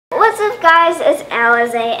guys, it's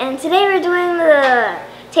Alizé, and today we're doing the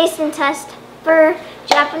taste and test for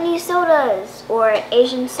Japanese sodas or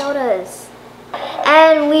Asian sodas.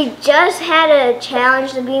 And we just had a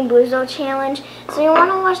challenge, the Bean Boozled challenge, so you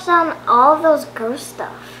want to watch down all of those gross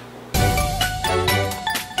stuff.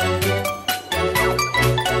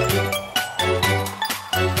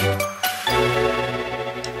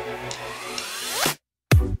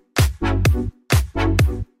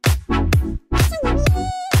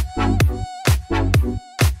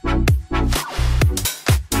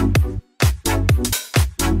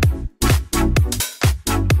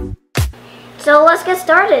 So let's get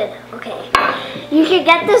started. Okay, you can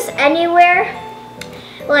get this anywhere,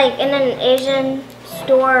 like in an Asian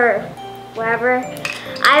store or wherever.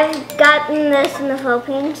 I've gotten this in the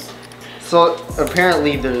Philippines. So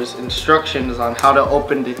apparently there's instructions on how to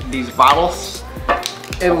open these bottles.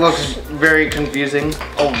 It looks very confusing.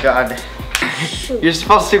 Oh God. Shoot. You're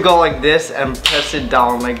supposed to go like this and press it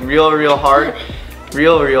down like real hard.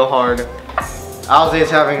 real hard. Alizé's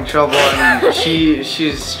having trouble and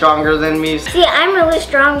she's stronger than me. See, I'm really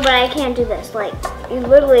strong, but I can't do this. Like, you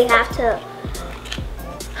literally have to.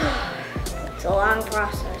 It's a long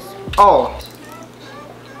process. Oh.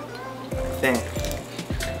 Thing.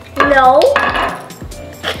 No.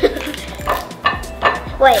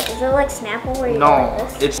 Wait, is it like Snapple where you go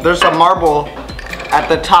like this? There's a marble at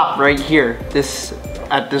the top right here.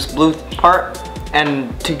 At this blue part,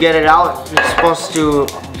 and to get it out, you're supposed to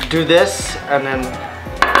do this and then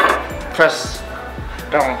press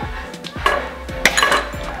down.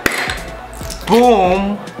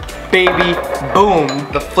 Boom, baby, boom.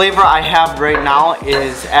 The flavor I have right now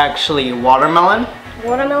is actually watermelon.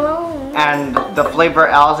 Watermelon. And the flavor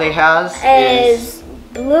Alizé has is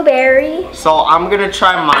blueberry. So I'm gonna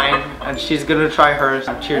try mine and she's gonna try hers.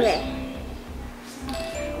 Cheers. Okay.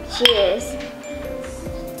 Cheers.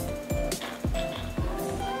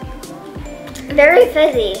 Very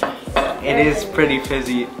fizzy. It is pretty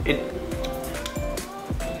fizzy. It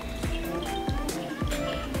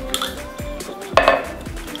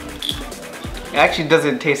actually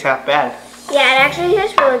doesn't taste half bad. Yeah, it actually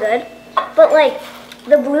tastes really good. But like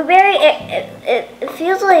the blueberry, it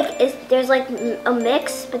feels like there's like a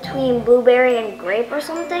mix between blueberry and grape or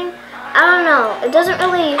something. I don't know. It doesn't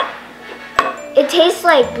really. It tastes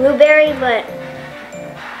like blueberry, but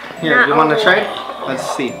here, you want to try it? Let's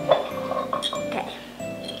see.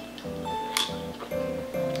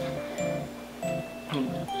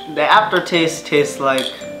 The aftertaste tastes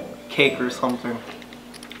like cake or something.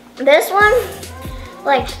 This one,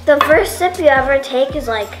 like the first sip you ever take is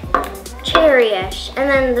like cherry-ish, and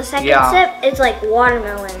then the second sip is like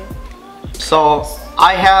watermelon. So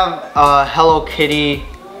I have a Hello Kitty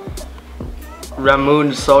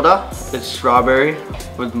Ramune soda. It's strawberry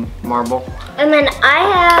with marble. And then I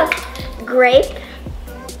have grape,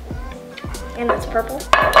 and it's purple.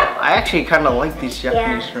 I actually kind of like these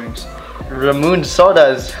Japanese drinks. Ramune soda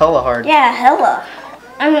is hella hard. Yeah, hella.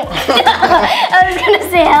 I was gonna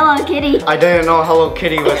say Hello Kitty. I didn't know Hello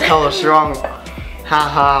Kitty was hella strong.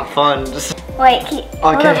 Haha, fun. Wait,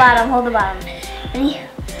 hold the bottom, hold the bottom. Ready?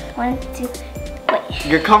 1, 2, wait.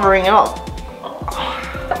 You're covering it up.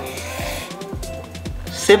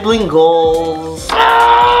 Sibling goals.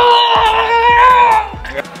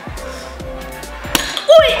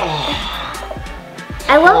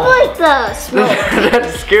 I love like the smoke.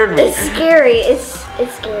 That scared me. It's scary.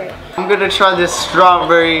 It's scary. I'm gonna try this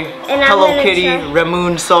strawberry Hello Kitty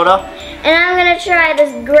Ramune soda. And I'm gonna try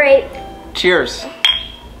this grape. Cheers.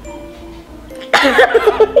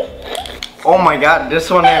 Oh my God, this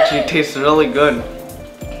one actually tastes really good.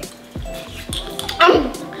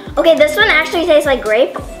 Okay, this one actually tastes like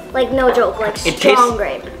grape. Like no joke, like strong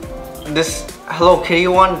grape. This Hello Kitty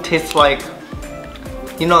one tastes like,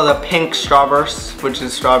 you know, the pink strawberries, which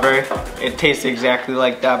is strawberry. It tastes exactly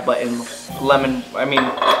like that, but in lemon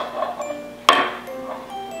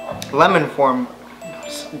form.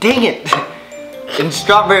 Dang it! In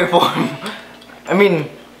strawberry form. I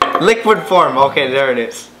mean, liquid form. Okay, there it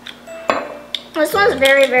is. This one's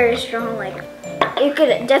very strong. Like, you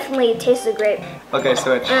could definitely taste the grape. Okay,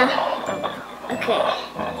 switch. Okay.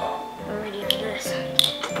 I'm ready for this.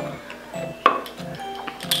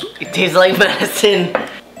 It tastes like medicine.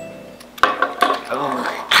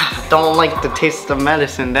 Oh, don't like the taste of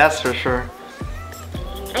medicine, that's for sure.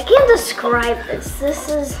 I can't describe this.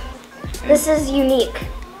 This is unique.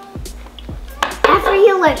 After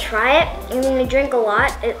you like try it, and when you drink a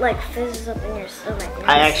lot, it like fizzes up in your stomach.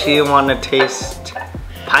 I actually want to taste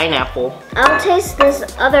pineapple. I'll taste this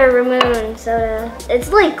other Ramune soda.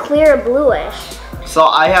 It's like clear bluish. So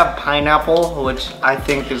I have pineapple, which I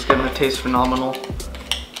think is gonna taste phenomenal.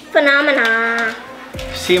 But phenomena.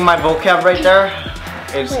 See my vocab right there?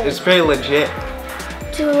 It's pretty legit.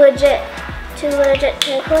 Too legit to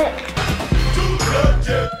quit.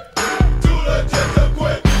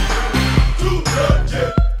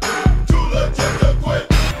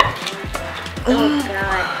 Oh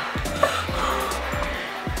God.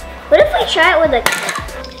 What if we try it with a cat?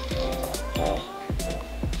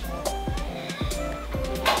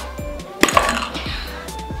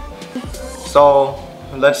 So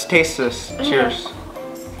let's taste this. Cheers.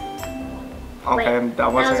 Okay, Wait,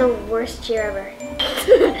 that wasn't. That was the worst cheer ever.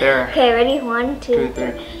 There. Okay, ready? 1, 2, 2,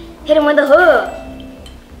 3. 3. Hit him with the hook.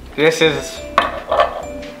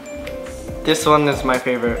 This one is my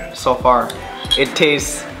favorite so far. It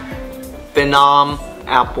tastes phenom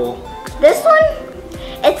apple. This one,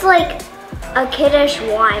 it's like a kiddish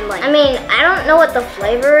wine. Like, I mean, I don't know what the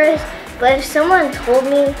flavor is, but if someone told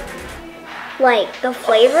me like the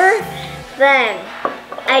flavor, then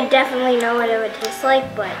I definitely know what it would taste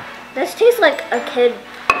like. But this tastes like a kid,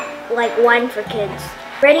 like wine for kids.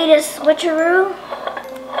 Ready to switcheroo?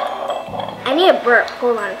 I need a burp.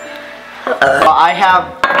 Hold on. I have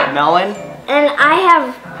melon. And I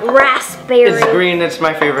have raspberry. It's green. It's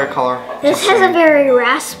my favorite color. This has a very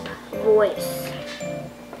rasp voice.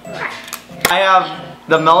 I have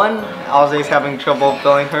the melon. Alizé's having trouble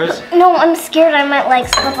filling hers. No, I'm scared I might like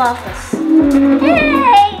slip off this.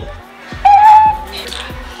 Hey!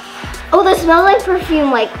 Oh, this smells like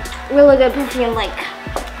perfume, like really good perfume, like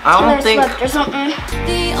I don't think. Swift or something.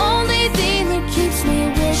 The only thing that keeps me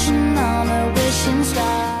wishing on a wishing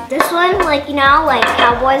star. This one, like you know, like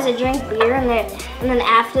cowboys that drink beer and then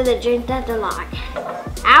after they drink that, they're like,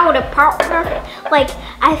 ow, the partner. Like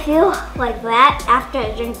I feel like that after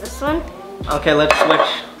I drink this one. Okay, let's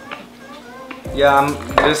switch. Yeah,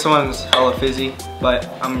 this one's hella fizzy, but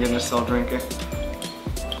I'm gonna still drink it.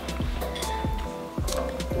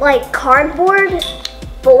 Like cardboard,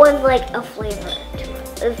 but with like a flavor to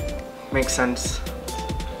it. Makes sense.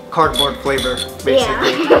 Cardboard flavor,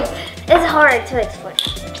 basically. Yeah. It's hard to explain.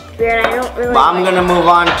 Weird, I don't really. But I'm gonna move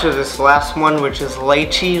on to this last one, which is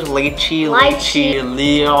lychee. Does it taste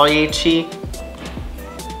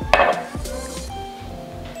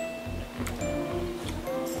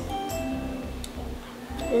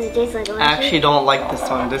like lychee? I actually don't like this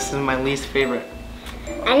one. This is my least favorite.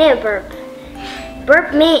 I need a burp.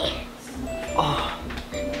 Burp me. Oh.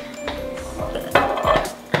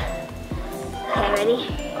 Okay, ready?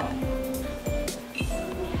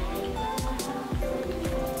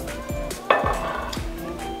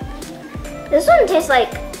 This one tastes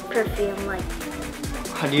like perfume, like.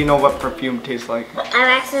 How do you know what perfume tastes like?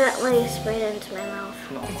 I accidentally sprayed it into my mouth.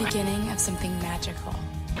 The beginning of something magical.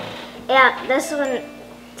 Yeah, this one,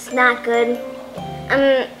 it's not good.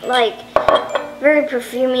 Like, very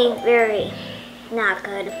perfumey, very not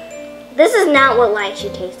good. This is not what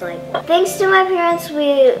lychee tastes like. Thanks to my parents,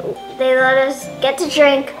 they let us get to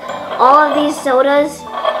drink all of these sodas.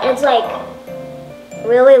 It's like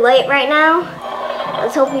really late right now.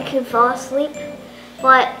 Let's hope we can fall asleep.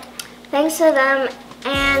 But thanks to them,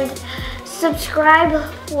 and subscribe,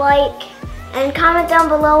 like, and comment down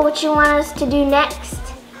below what you want us to do next.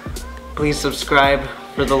 Please subscribe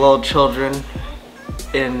for the little children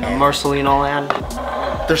in Marcelino land.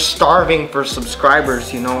 They're starving for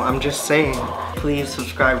subscribers, you know, I'm just saying. Please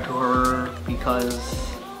subscribe to her because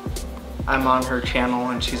I'm on her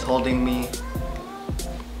channel and she's holding me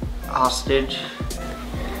hostage.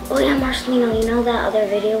 Oh yeah, Marcelino, you know that other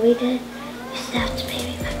video we did? You still have to pay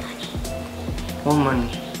me my money. What money?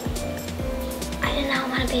 I did not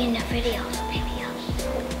want to be in the video, so pay me up.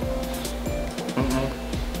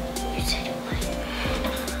 You said you would.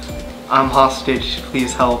 I'm hostage,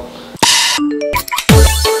 please help.